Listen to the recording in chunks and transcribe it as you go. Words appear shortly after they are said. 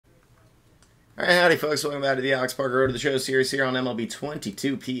Alright, howdy folks, welcome back to the Alex Parker Road to the Show series here on MLB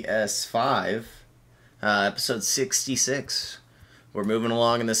 22 PS5, episode 66. We're moving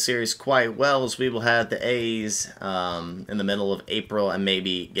along in this series quite well as we will have the A's in the middle of April and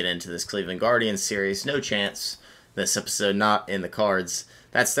maybe get into this Cleveland Guardians series. No chance this episode not in the cards.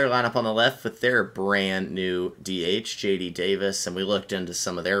 That's their lineup on the left with their brand new DH, J.D. Davis, and we looked into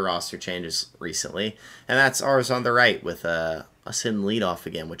some of their roster changes recently. And that's ours on the right with us hitting leadoff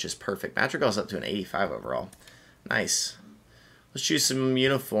again, which is perfect. Madrigal's up to an 85 overall. Nice. Let's choose some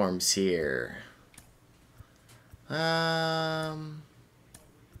uniforms here. Let's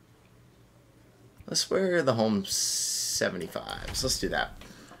wear the home 75s. Let's do that.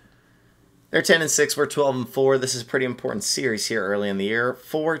 They're 10-6. We're 12-4. This is a pretty important series here early in the year.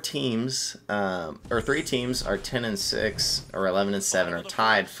 Three teams are 10-6 or 11-7 are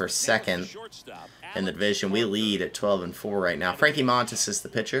tied for second in the division. We lead at 12-4 right now. Frankie Montes is the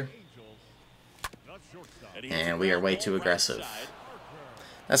pitcher, and we are way too aggressive.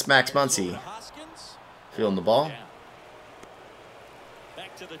 That's Max Muncy fielding the ball.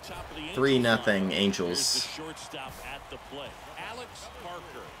 3-0 Angels.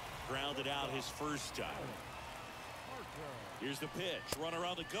 Grounded out his first time. Here's the pitch. Run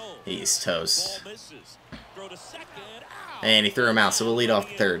around the goal. He's toast. Ball misses. Throw to second. Out. And he threw him out, so we'll lead off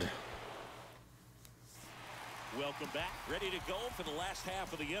the third. Welcome back. Ready to go for the last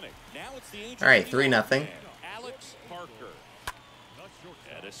half of the inning. Now it's the Angels. All right, 3-0. Alex Parker.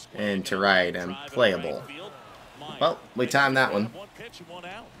 And to right and playable. Well, we timed that one.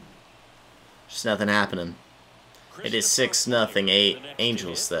 Just nothing happening. It is 6-0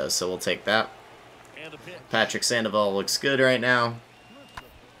 Angels, though, so we'll take that. Patrick Sandoval looks good right now.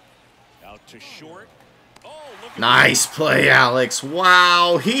 Nice play, Alex.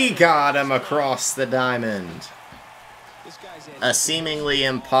 Wow, he got him across the diamond. A seemingly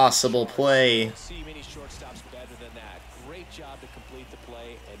impossible play.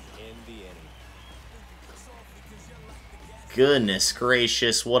 Goodness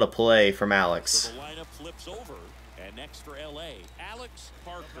gracious, what a play from Alex. Next for LA, Alex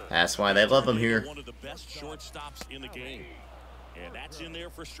Parker. That's why they love him here. One of the best shortstops in the game. And that's in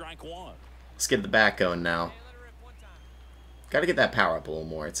there for strike one. Let's get the back going now. Got to get that power up a little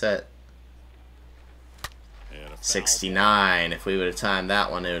more. It's at 69. If we would have timed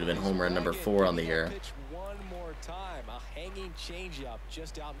that one, it would have been home run number 4 on the year. One more time. A hanging changeup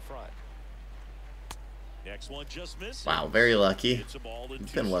just out in front. Next one just missed. Wow, very lucky.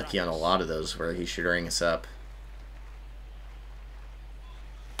 He's been lucky on a lot of those where he should ring us up.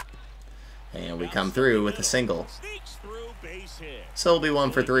 And we come through with a single. So it'll be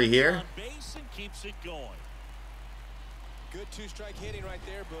 1 for 3 here. Good two-strike hitting right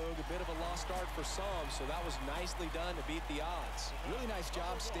there, Boog. A bit of a lost start for some, so that was nicely done to beat the odds. Really nice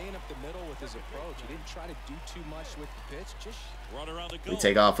job staying up the middle with his approach. He didn't try to do too much with the pitch. Just run around the goal. We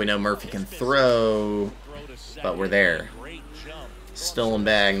take off. We know Murphy can throw, but we're there. Stolen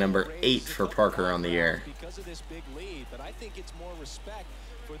bag number 8 for Parker on the year. Because of this big lead, but I think it's more respect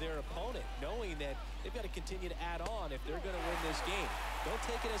for their opponent, knowing that they've got to continue to add on if they're going to win this game. Don't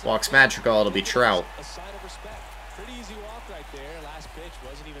take it as walks Madrigal. It'll be Trout. A sign of respect. Pretty easy walk right there. Last pitch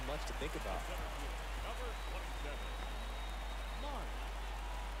wasn't even much to think about.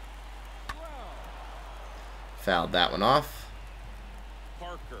 Fouled that one off.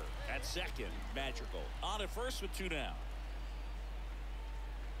 Parker at second. Madrigal on at first with 2 down.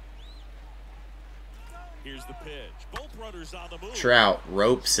 Here's the pitch. Both runners on the move. Trout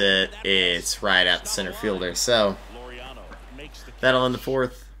ropes it. It's right at the center fielder. So that'll end the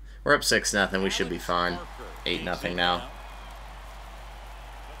 4th. We're up 6-0. We should be fine. 8-0 now.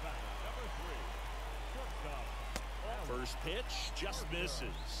 First pitch just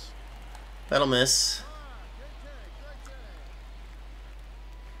misses. That'll miss.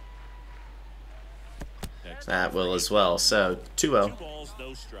 That will as well. So 2-0. 2 balls,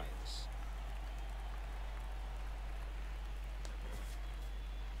 no strikes.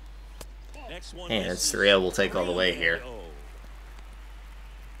 And it's 3-0. We'll take all the way here.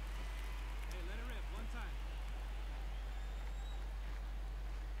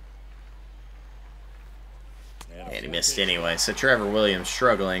 And he missed anyway. So Trevor Williams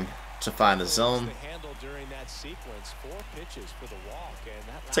struggling to find the zone.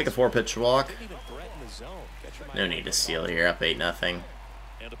 Take a 4-pitch walk. No need to steal here. Up 8-0.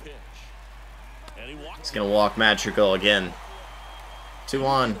 He's going to walk Madrigal again.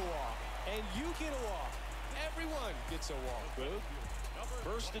 2-1. And you get a walk. Everyone gets a walk, Boo.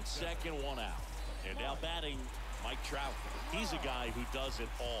 First and second, 1 out. And now batting Mike Trout. He's a guy who does it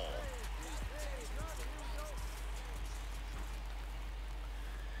all.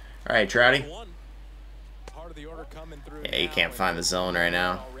 All right, Trouty. of the order coming through. Yeah, you can't find the zone right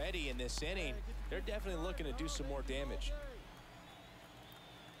now. Already in this inning, they're definitely looking to do some more damage.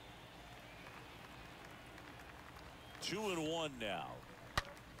 2-1 now.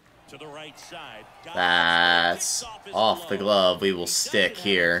 To the right side. That's off the glove. We will stick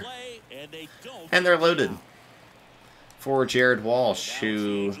here. And they're loaded for Jared Walsh,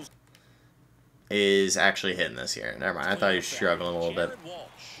 who is actually hitting this year. Never mind. I thought he was struggling a little bit.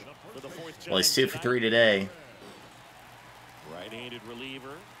 Well, he's 2 for 3 today. Right-handed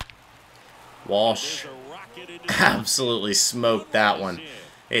reliever. Walsh absolutely smoked that one.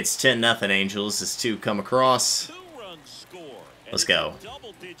 It's 10-0 Angels as 2 come across. Let's go.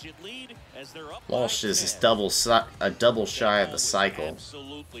 Walsh is a double shy of the cycle.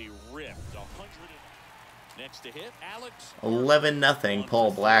 11-0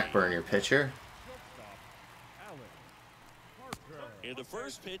 Paul Blackburn, your pitcher. And the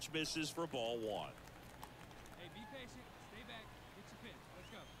first pitch misses for ball 1. Hey, be patient. Stay back. Get your pitch. Let's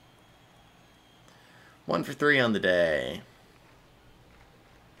go. 1 for 3 on the day.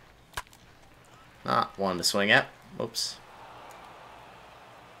 Not one to swing at. Whoops.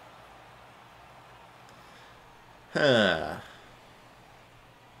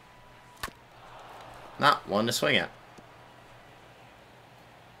 Not one to swing at.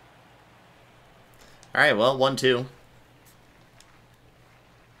 Alright, well, 1-2.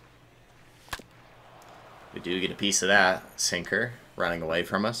 We do get a piece of that sinker running away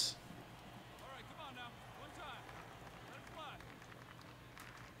from us. All right, come on now. One time.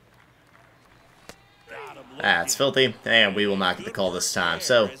 Let it fly. That's filthy, and we will not get the call this time.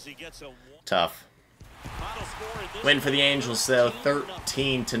 So, tough. Win for the Angels, though,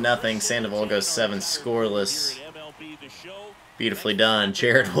 13-0. Sandoval goes 7 scoreless. Beautifully done.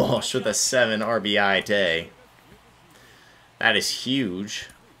 Jared Walsh with a 7 RBI day. That is huge.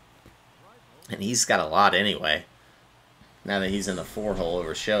 And he's got a lot anyway. Now that he's in the 4-hole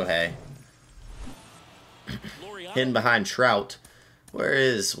over Shohei. Hidden behind Trout. Where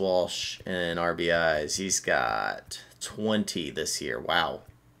is Walsh in RBIs? He's got 20 this year. Wow.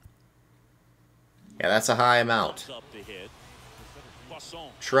 Yeah, that's a high amount.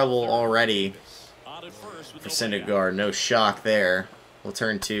 Trouble already for Syndergaard. No shock there. We'll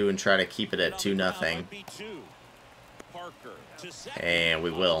turn 2 and try to keep it at 2-0. And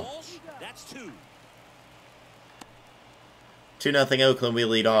we will. 2-0 Oakland. We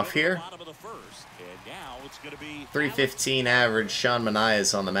lead off here. 315 average. Sean Manaea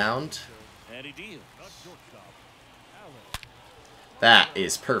is on the mound. That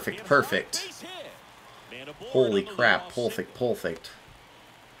is perfect. Perfect. Holy crap. Perfect.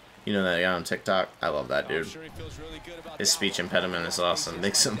 You know that guy on TikTok? I love that dude. His speech impediment is awesome.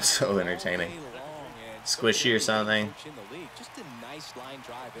 Makes him so entertaining. Squishy or something.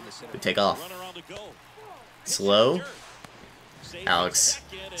 We take off. Slow. Alex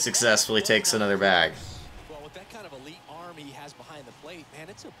successfully takes another bag. Well, with that kind of elite arm he has behind the plate, man,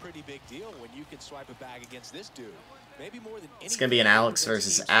 it's a pretty big deal when you can swipe a bag against this dude. Maybe more than It's going to be an Alex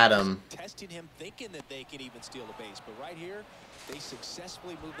versus Adam. Testing him, thinking that they can even steal the base, but right here, they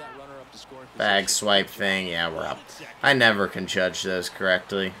successfully moved that runner up to scoring position. Bag swipe thing. Yeah, we're up. I never can judge those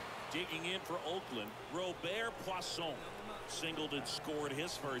correctly. Digging in for Oakland, Robert Poisson singled and scored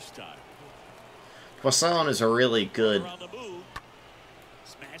his first time. Poisson is a really good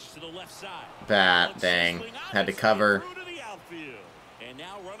Smash to the left side. bat. Dang. Had to cover. And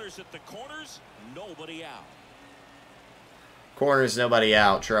now runners at the corners, nobody out. Corners, nobody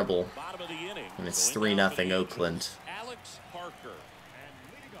out. Trouble. Bottom of the inning. And it's 3-0 Oakland. Alex Parker.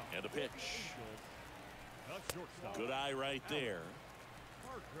 And a pitch. Good eye right there.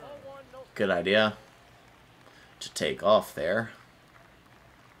 Good idea to take off there.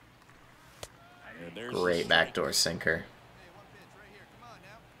 Great backdoor sinker.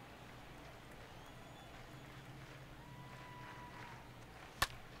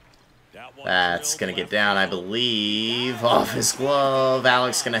 That's going to get down, I believe, off his glove.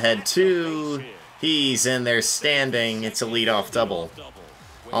 Alex going to head 2. He's in there standing. It's a leadoff double.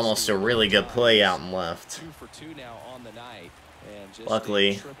 Almost a really good play out and left. 2 for 2 now on the night. And just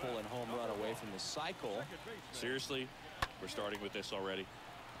Luckily. a triple and home run away from the cycle. Seriously, we're starting with this already.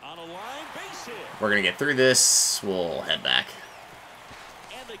 On a line, base hit. We're going to get through this. We'll head back.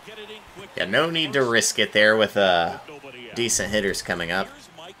 And they get it in quick. Yeah, no need to risk it there with decent hitters coming up. Here's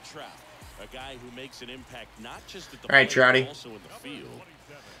Mike Trout, a guy who makes an impact not just at the All right, plate, Trouty. but also in the field.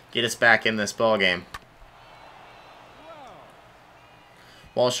 Get us back in this ball game.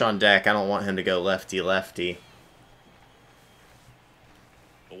 Walsh on deck. I don't want him to go lefty-lefty.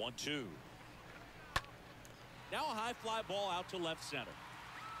 The 1-2. Now a high fly ball out to left center.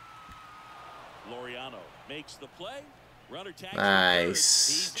 Loriano makes the play. Runner tags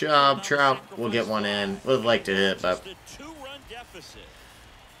Nice job, Trout. We'll get one in. Would have liked to hit, but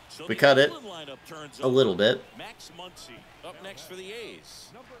we cut it a little bit. Max Muncy up next for the A's.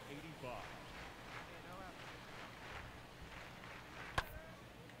 Number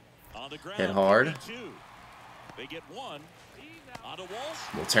 85. On the ground, Hit hard. 32. They get one. On to Walsh.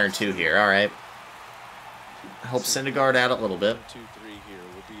 We'll turn 2 here. All right. Help Syndergaard out a little bit. 2-3 here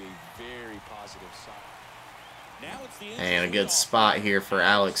would be a very positive sign. Now it's the And a good spot here for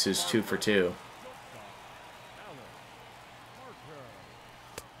Alex, who's 2 for 2.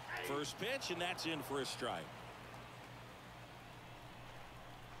 First pitch, and that's in for a strike.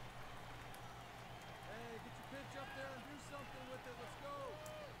 Hey, get your pitch up there and do something with it. Let's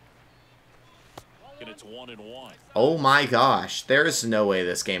go. And it's 1-1. Oh my gosh. There's no way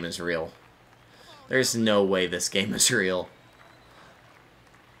this game is real. There's no way this game is real.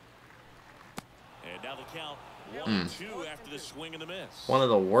 And now the count 1-2 after the swing and the miss. One of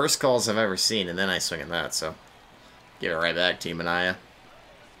the worst calls I've ever seen, and then I swing at that, so give it right back to you, Mania.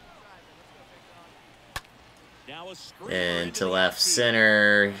 Now a screamer And into to the left outfield.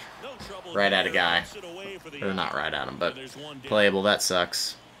 center. No trouble Right at a there. guy. Gets it away for the Or not out. right at him, but And there's one down. playable. That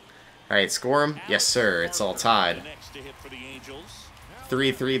sucks. Alright, score him? Yes, sir. It's all tied. The next to hit for the Angels.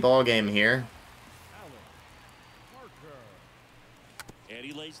 3-3 ball game here. And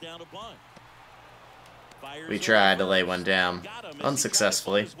he lays down a bunt. Fires We tried to over lay first. one down. Got him as he tried to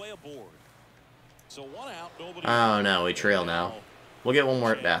Unsuccessfully. find his way aboard. So one out, nobody Oh out. no, we trail now. We'll get one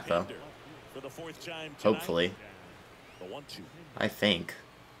more at bat though. For the 4th time tonight. Hopefully. The 1-2. I think.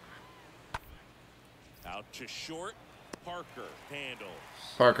 Out to short. Parker handles.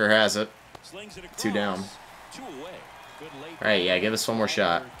 Parker has it. Slings it across. 2 down. 2 away. Good late. Alright, yeah, give us one more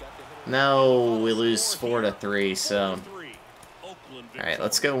shot. No, we lose 4-3, so. 4-3. Oakland Alright,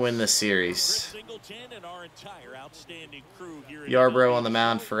 let's go win this Chris series. Singleton and our entire outstanding crew here in Yarbrough MLB. on the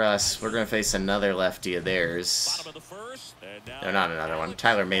mound for us. We're going to face another lefty of theirs. Bottom of the first, and now No, not another one. Alex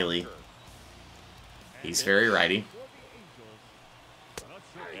Tyler Mahle. Parker. He's very righty.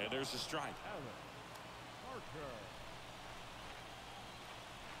 And there's a strike.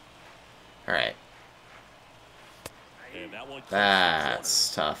 Alright, And that one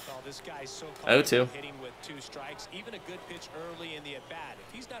that's tough. Well, this guy's so 0-2. hitting with 2 strikes, even a good pitch early in the at bat.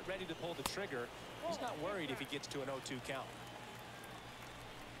 If he's not ready to pull the trigger, he's not worried if he gets to an 0-2 count.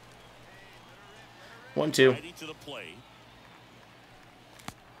 1-2. Ready to the plate.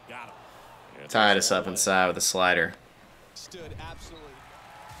 Got him. And Tied there's us up one. inside with a slider. Stood absolutely.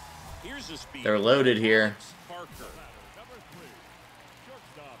 Here's the speed. They're loaded here. Parker. Number 3.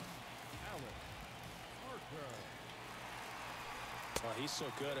 Shortstop. Alex. Parker. Well, he's so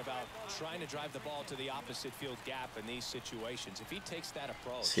good about trying to drive the ball to the opposite field gap in these situations. If he takes that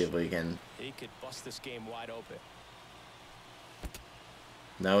approach, See if we can. he could bust this game wide open.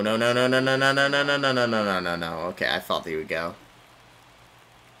 No, no, no, no, no, no, no, no, no, no, no, no, no, no, no, no. Okay, I thought he would go.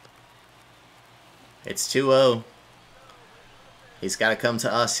 It's 2-0. He's got to come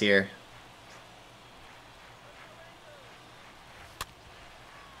to us here.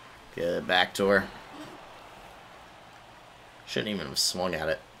 Good backdoor. Shouldn't even have swung at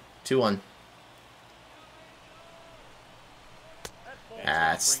it. 2-1.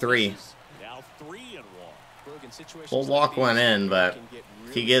 That's 3. Now 3-1. Berg, in situations We'll like walk one these, in, but can get he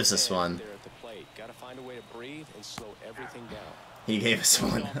really gives us thin one. there at the plate. Gotta find a way to breathe and slow everything down. He gave us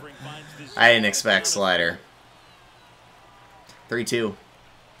one. I didn't expect slider. 3-2.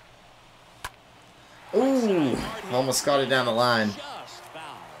 Ooh, almost got it down the line. Just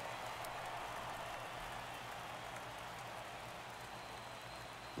foul.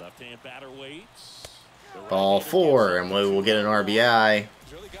 Left-hand batter waits. The right Ball hander 4, gets and we will get an RBI.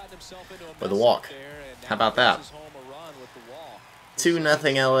 He's really gotten himself into a With a mess walk. up there, and How now about that? forces home a run with the wall.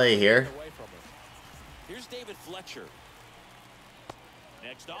 2-0 LA here. Away from him. Here's David Fletcher.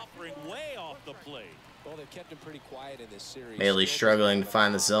 Next offering way off the plate. Well, they've kept him pretty quiet in this series. Bailey Still struggling to doesn't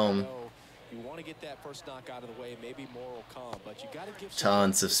find the have a zone. lot. You want to get that first knock out of the way, maybe more will come, but you got to give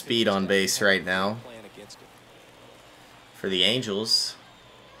Tons of speed on base right now plan against it. for the Angels.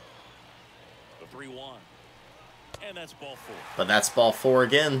 The 3-1. And that's ball 4. But that's ball 4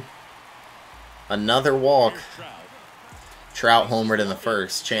 again. Another walk. Here's Trout. Trout homered in the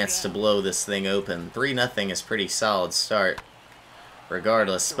first. Chance to blow this thing open. 3-0 is pretty solid start.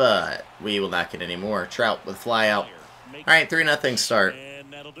 Regardless, but we will not get any more. Trout with fly out. Alright, 3-0 start.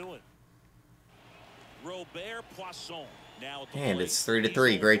 And that'll do it. Robert Poisson now at the And plate. it's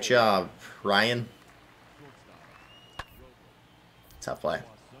 3-3. Great job, Ryan. Tough play.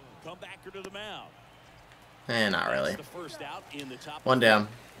 Comebacker to the mound. Not really. That's the first out in the top One down.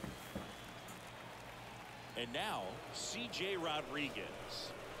 And now, C.J.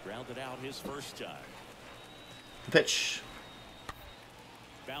 Rodriguez. Grounded out his first time. Pitch.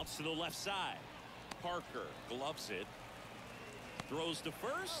 Bounce to the left side. Parker gloves it. Throws to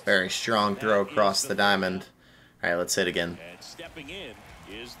first. Very strong throw across the diamond. All right, let's hit again. And stepping in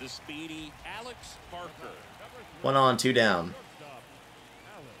is the speedy Alex Parker. 1 on, 2 down.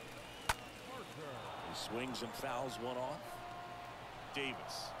 He swings and fouls one off.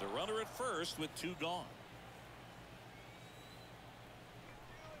 Davis, the runner at first with 2 gone.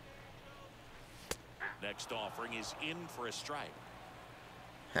 Next offering is in for a strike.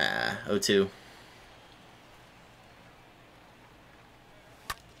 0-2.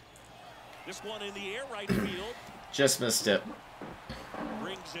 This one in the air, right field. Just missed it.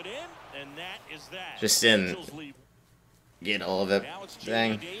 Brings it in, and that is that. Just didn't Angels lead. get all of it. Now it's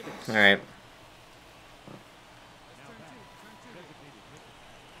Dang. J.D. Davis. All right.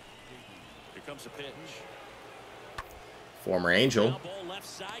 Here comes a pitch. Former Angel. Ground ball left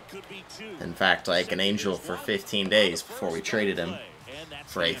side could be 2. In fact, like an Angel for 15 days before we traded him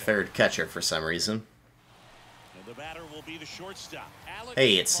for a 3rd catcher for some reason. And the batter will be the shortstop. Alex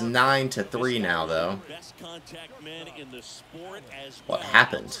Hey, it's Parker. 9-3 now, though. Best contact men in the sport as What well.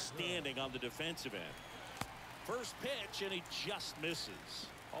 happened? Standing on the defensive end. First pitch, and he just misses.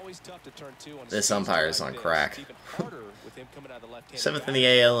 Always tough to turn 2 on This a umpire is like on this. crack. It's even harder with him coming out of the left-handed 7th in bat.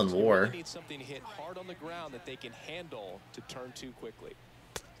 the AL in So you WAR. really need something to hit hard on the ground that they can handle to turn 2 quickly.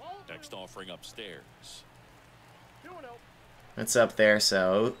 Next offering upstairs. It's up there,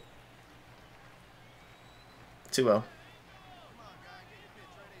 so 2-0.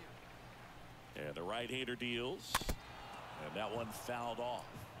 And the right-hander deals. And that one fouled off.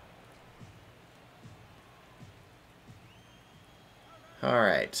 All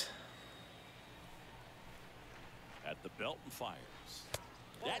right. At the belt and fires.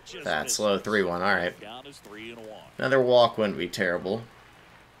 That just That's misses. low 3-1. All right. Count is 3-1. Another walk wouldn't be terrible.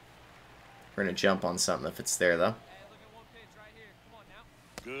 We're going to jump on something if it's there, though. Hey, look at one pitch right here. Come on now.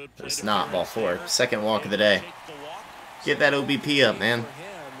 Good But it's plate not ball appearance 4. there. Second walk of the day. Take the walk. Get that OBP up, man. For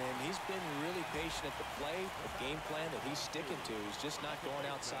him, and he's been really patient at the plate. The game plan that he's sticking to. He's just not going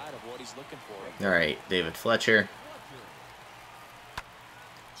outside of what he's looking for. All right, David Fletcher.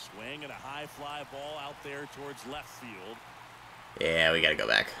 Swing and a high fly ball out there towards left field. Yeah, we got to go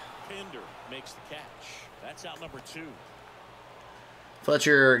back. Pinder makes the catch. That's out number 2.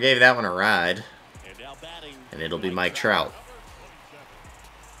 Fletcher gave that one a ride, And now batting. and it'll be Mike Trout.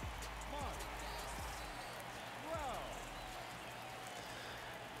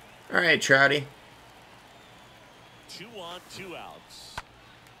 All right, Trouty. 2 on, 2 outs.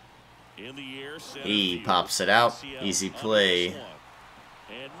 In the air, center He field. pops it out. CL Easy under play. the swung.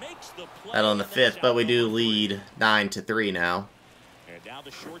 And makes the play That on the and 5th, that's but we out do number 3. lead 9-3 now. And now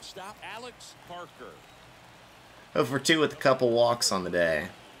the shortstop, Alex Parker. 0 for 2 with a couple walks on the day.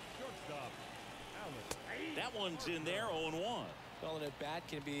 That one's in there, 0-1. Well, and at bat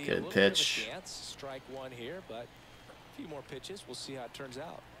can be Good a little pitch. bit of a dance. Strike 1 here, but a few more pitches. We'll see how it turns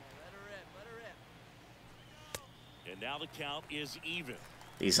out. And now the count is even.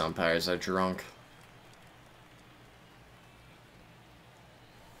 These umpires are drunk.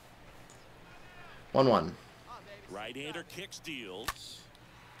 One. Right-hander kicks, deals.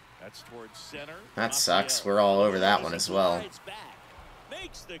 That's towards center. That sucks. Rafael We're all over that as one he as well. glides back.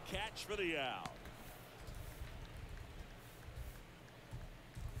 Makes the catch for the out.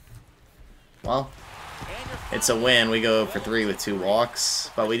 Well, And your it's a win. We go for 3 with 2 walks,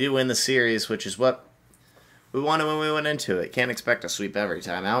 but we do win the series, which is what we wanted when we went into it. Can't expect a sweep every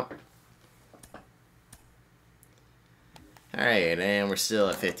time out. All right, and we're still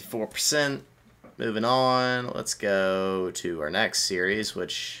at 54%. Moving on, let's go to our next series,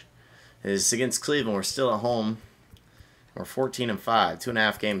 which is against Cleveland. We're still at home. We're 14-5,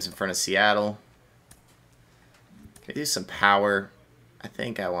 2.5 games in front of Seattle. Can we do some power? I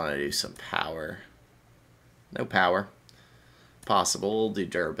think I want to do some power. No power. Possible. We'll do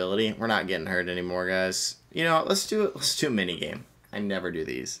durability. We're not getting hurt anymore, guys. You know, let's do it. Let's do a mini game. I never do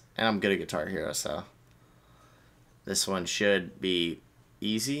these, and I'm good at Guitar Hero, so this one should be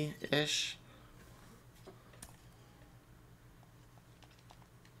easy-ish.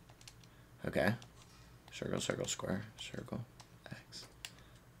 Okay. Circle, circle, square, circle, X.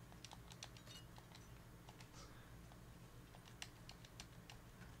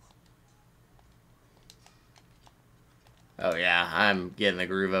 Oh yeah, I'm getting the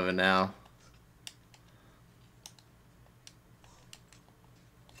groove of it now.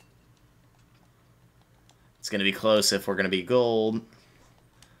 It's going to be close if we're going to be gold.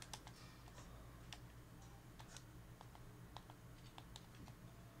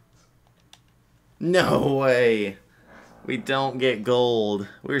 No way. We don't get gold.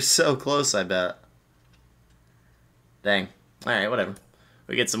 We were so close, I bet. Dang. Alright, whatever.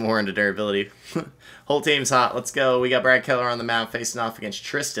 We get some more into durability. Whole team's hot. Let's go. We got Brad Keller on the mound facing off against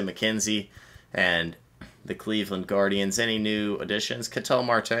Tristan McKenzie and the Cleveland Guardians. Any new additions? Ketel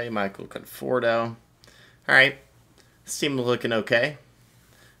Marte, Michael Conforto. Alright. This team looking okay.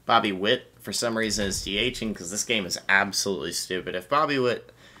 Bobby Witt, for some reason, is DHing because this game is absolutely stupid. If Bobby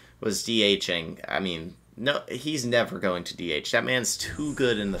Witt was DHing, I mean, no, he's never going to DH. That man's too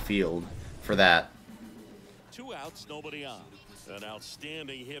good in the field for that. 2 outs, nobody on. An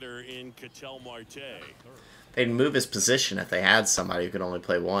outstanding hitter in Ketel Marte. They'd move his position if they had somebody who could only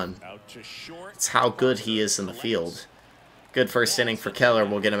play one. Out to short. It's how good he is in the field. Good first inning for Keller.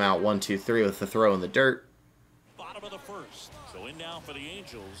 We'll get him out 1-2-3 with the throw in the dirt. Bottom of the first. So in now for the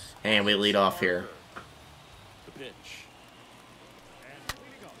Angels. And we lead off here. The pitch.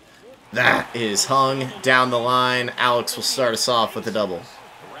 That is hung down the line. Alex will start us off with a double.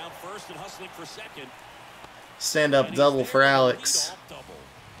 Around first and hustling for second. Stand-up double for Alex.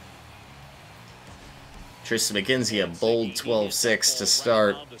 Tristan McKenzie, a bold 12-6 to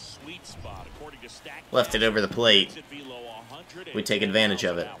start. Left it over the plate. We take advantage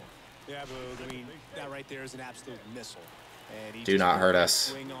of it. Yeah, but I mean, that right there is an absolute missile. And he Do just not put hurt a us.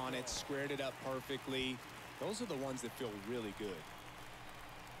 swing on it, squared it up perfectly. Those are the ones that feel really good.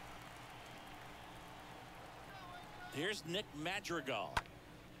 Here's Nick Madrigal.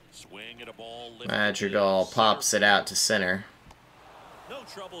 Swing at a ball. Madrigal pops it out to center. No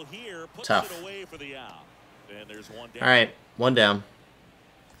trouble here. Puts Tough. it away for the out. And there's one down. All right, one down.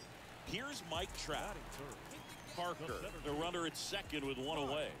 Here's Mike Trout. Parker, the runner at second with one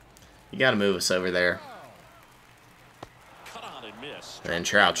away. You got to move us over there. Cut on and miss. And then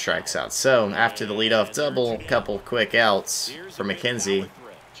Trout strikes out. So, after the leadoff double, a couple quick outs for McKenzie.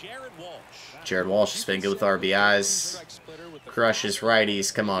 Jared Walsh. Jared Walsh has been good with RBIs. Crushes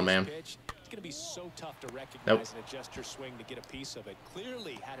righties. Come on, man. It's going to be so tough to recognize Nope. and adjust your swing to get a piece of it.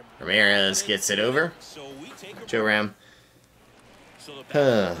 Clearly had him. Ramirez gets it over. So we take a Joe Ram. So the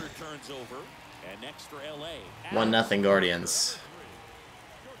Huh. batter turns over. And next for LA. 1-0 Guardians.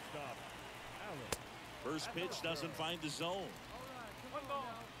 First pitch doesn't find the zone.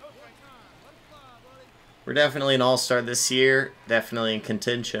 We're definitely an all-star this year. Definitely in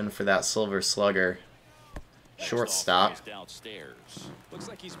contention for that Silver Slugger. Shortstop. Downstairs. Looks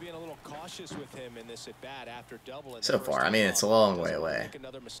like he's being a little cautious with him in this at bat after double. So far, I mean, it's a long way away. Make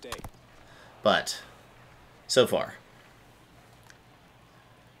another mistake. But, so far.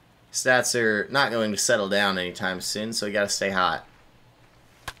 Stats are not going to settle down anytime soon, so we got to stay hot.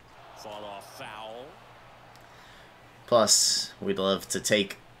 Fall off foul. Plus, we'd love to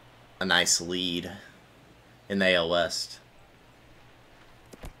take a nice lead in the AL West.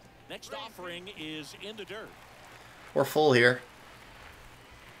 Next offering is in the dirt. We're full here.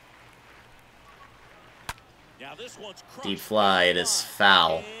 Now this one's crushed. Deep fly, it is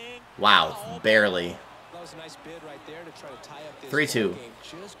foul. Wow, barely. That was a nice bid right there to try to tie up this 3-2. ball game.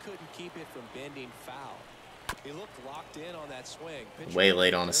 Just couldn't keep it from bending foul. He looked locked in on that swing. Pitcher Way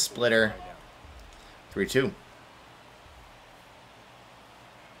late on a careful splitter. right now. 3-2.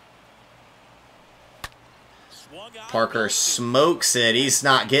 Swung out. Parker smokes it. He's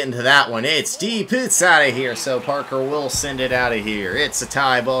not getting to that one. It's deep. It's out of here. So Parker will send it out of here. It's a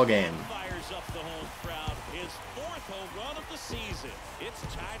tie ball game. Fires up the home crowd. His 4th home run of the season. It's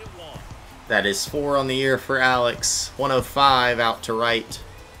tied at 1. That is 4 on the year for Alex. 105 out to right.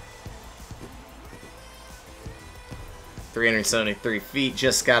 373 feet.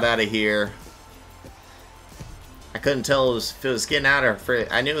 Just got out of here. I couldn't tell if it was getting out or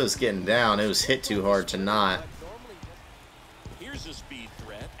I knew it was getting down. It was hit too hard to not. Here's a speed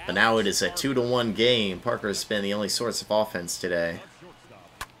threat. But now it is a 2-1 game. Parker has been the only source of offense today.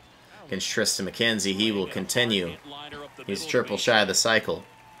 Against Tristan McKenzie, he will continue. He's triple shy of the cycle.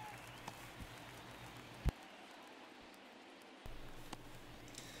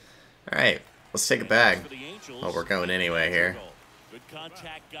 Alright, let's take a bag. Oh, we're going anyway here. Good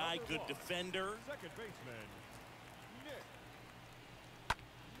contact guy, good defender.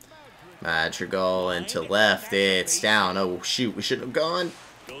 Madrigal into left. It's down. Oh, shoot. We shouldn't have gone.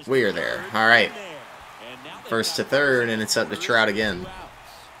 We are there. All right. First to third, and it's up to Trout again.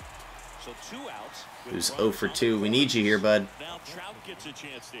 Who's 0 for 2. We need you here, bud.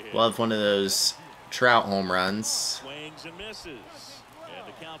 Love one of those Trout home runs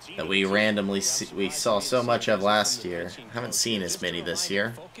that we randomly we saw so much of last year. Haven't seen as many this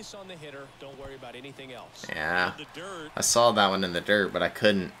year. Yeah, I saw that one in the dirt, but I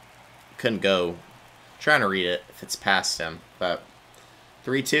couldn't go. Trying to read it if it's past him, but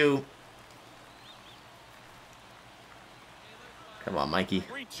 3-2. Come on, Mikey.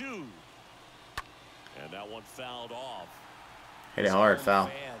 3-2. And that one fouled off. Hit it hard, foul.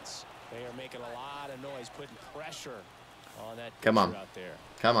 Fans, they are making a lot of noise, putting pressure on that Come on. out there.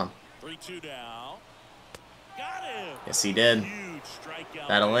 Come on. 3-2 now. Got him. Yes, he did. Huge strikeout.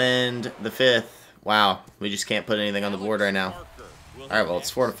 That'll end the 5th. Wow, we just can't put anything on the board right now. All right, well,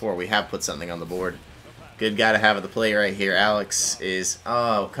 it's 4-4. We have put something on the board. Good guy to have at the plate right here. Alex is,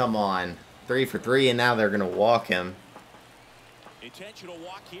 oh, come on. 3 for 3, and now they're going to walk him. Intentional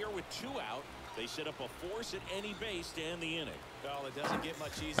walk here with 2 out. They set up a force at any base to end the inning. Well, it doesn't get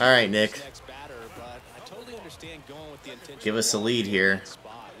much easier. All right, Nick. Next batter, but I totally understand going with the intentional Give us a walk lead in here. that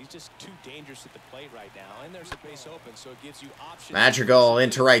spot. He's just too dangerous at the plate right now, and there's a base open, so it gives you options. Madrigal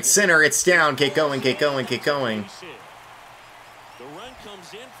into right center. It's down. Get going, get going, get going. The run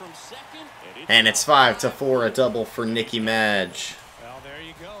comes in from second, And it's 5-4, a double for Nicky Madge. Well, there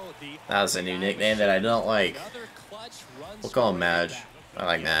you go. That was a new nickname that I don't like. Another clutch run We'll call him scoring Madge. back. I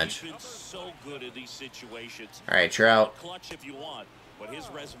like Madge. He's been so good in these situations. All right, Trout. Clutch if you want, but his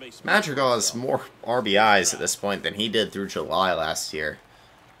resume speaks Madrigal for has itself. more RBIs at this point than he did through July last year.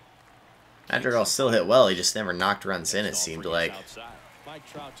 Madrigal still hit well. He just never knocked runs in, it seemed like. Mike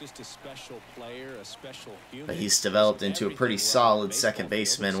Trout, just a special player, a special human. But he's developed into a pretty solid second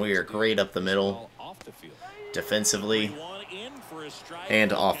baseman. We are great up the middle, Off the field. defensively One in for a strike.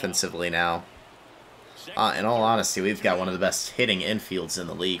 and offensively now. In all honesty, we've got one of the best hitting infields in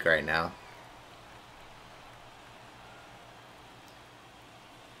the league right now.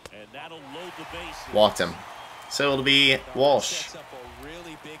 And that'll load the bases. Walked him. So it'll be Walsh. Sets up a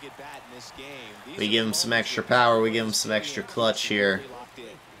really big at bat in this game. We give him some extra power. We give him some extra clutch here.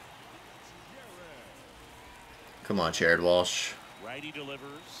 Come on, Jared Walsh. Righty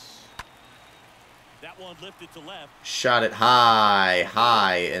delivers. That one lifted to left. Shot it high,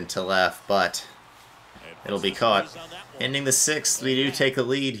 high into left, but it'll be caught. Ending the 6th, we do take a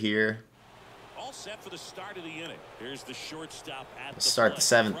lead here. All set for the start of the inning. Here's the shortstop at We'll start the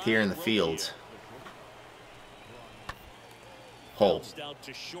 7th here in the field. Hole.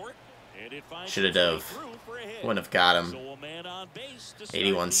 Should have dove. Wouldn't have got him.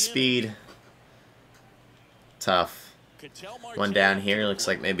 81 speed. Tough. One down here. Looks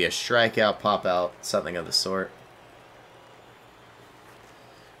like maybe a strikeout, pop out, something of the sort.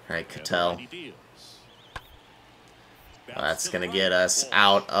 Alright, Cattell. That's going to get us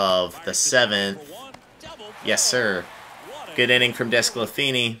out of the 7th. Yes, sir. Good inning from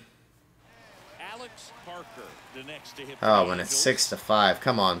Desclafini. Oh, when it's 6-5.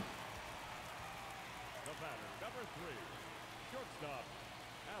 Come on.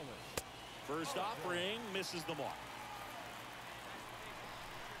 First offering misses the mark.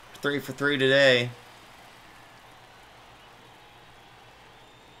 3 for 3 today.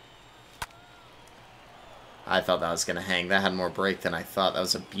 I thought that was going to hang. That had more break than I thought. That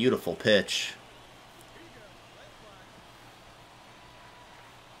was a beautiful pitch.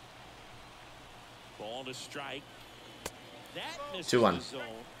 Ball to strike. That misses 2-1. the zone,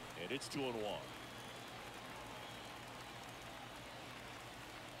 and it's 2-1.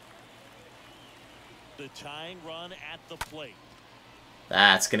 The tying run at the plate.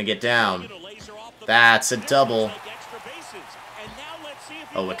 That's going to get down. That's a double.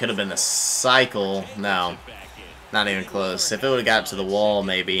 Oh, it could have been the cycle. No, not even close. If it would have got to the wall,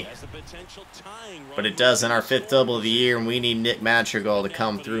 maybe. But it does in our 5th double of the year, and we need Nick Madrigal to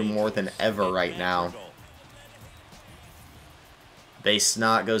come through more than ever right now. Base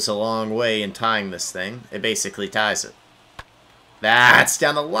knot goes a long way in tying this thing. It basically ties it. That's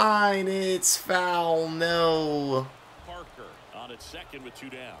down the line. It's foul. No. Parker on its second with 2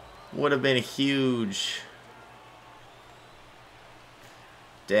 down. Would have been huge.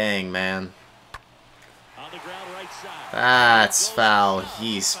 Dang, man. On the ground right side. That's foul.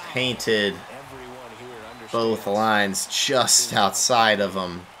 He's painted both lines just outside of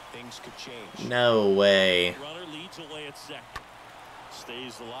him. Things could change. No way. Runner leads away at second.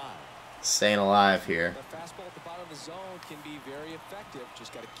 Stays alive. Staying alive here. The fastball at the bottom of the zone can be very effective.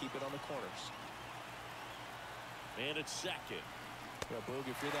 Just got to keep it on the corners. And it's second.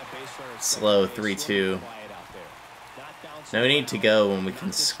 Slow 3-2. No need to go when we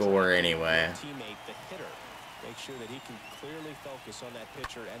can score anyway.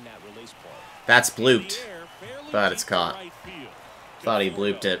 That's blooped, but it's caught. Thought he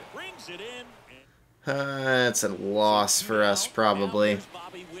blooped it. It's a loss for us, probably.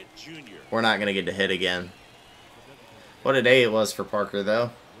 We're not going to get to hit again. What a day it was for Parker,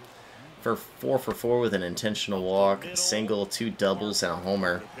 though. For 4 for 4 with an intentional walk, a single, 2 doubles, and a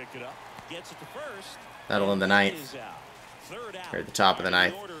homer. That'll end the 9th. Or at the top of the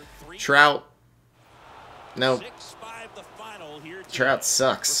 9th. Trout. Nope. Trout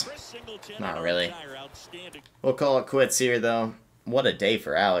sucks. Not really. We'll call it quits here, though. What a day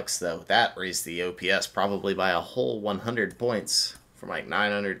for Alex, though. That raised the OPS probably by a whole 100 points. From like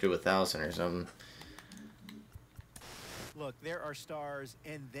 900 to 1,000 or something. Look, there are stars,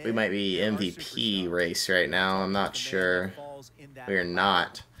 and then We might be MVP race right now. I'm not sure. We are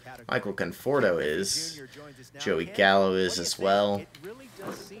not. Michael Conforto is. Joey Gallo is as well. It really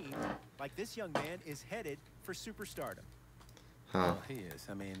does seem like this young man is headed for superstardom. Huh. He is.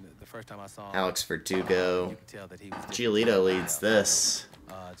 I mean, the first time I saw him, Alex Verdugo. you could tell that he was Giolito leads this.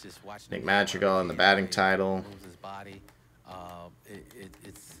 just watching Nick him Madrigal in the batting title. moves his body.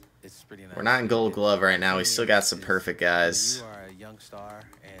 It's pretty nice. We're not in Gold Glove right now. We still got some perfect guys. You are a young star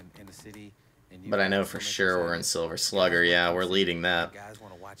and in the city. And you But I know guys for wanna make sure it we're in so Silver Slugger. Yeah, we're leading that. guys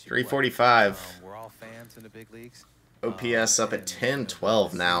wanna watch you 345. play. We're all fans in the big leagues. OPS up at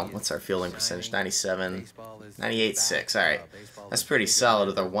 10-12 now. What's our fielding percentage? 97. 98.6. All right. That's pretty solid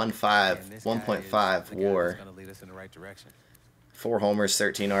with our 1.5 WAR. 4 homers,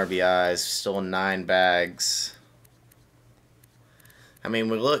 13 RBIs, stolen 9 bags. I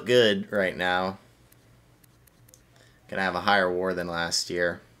mean, we look good right now. Gonna have a higher WAR than last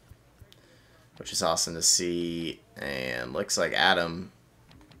year, which is awesome to see. And looks like Adam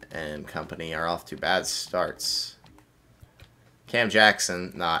and company are off to bad starts. Cam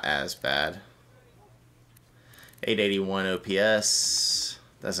Jackson, not as bad. 881 OPS.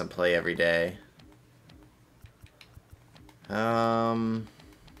 Doesn't play every day. Let's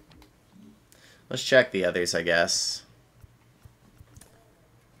check the others, I guess.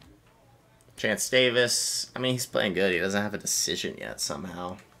 Chance Davis. I mean, he's playing good. He doesn't have a decision yet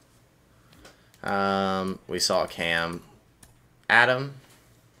somehow. We saw Cam. Adam.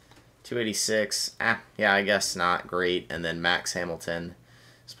 286. Yeah, I guess not great. And then Max Hamilton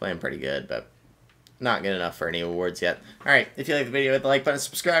is playing pretty good, but not good enough for any awards yet. Alright, if you like the video, hit the like button,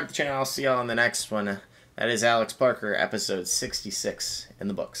 subscribe to the channel. I'll see y'all on the next one. That is Alex Parker, episode 66 in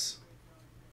the books.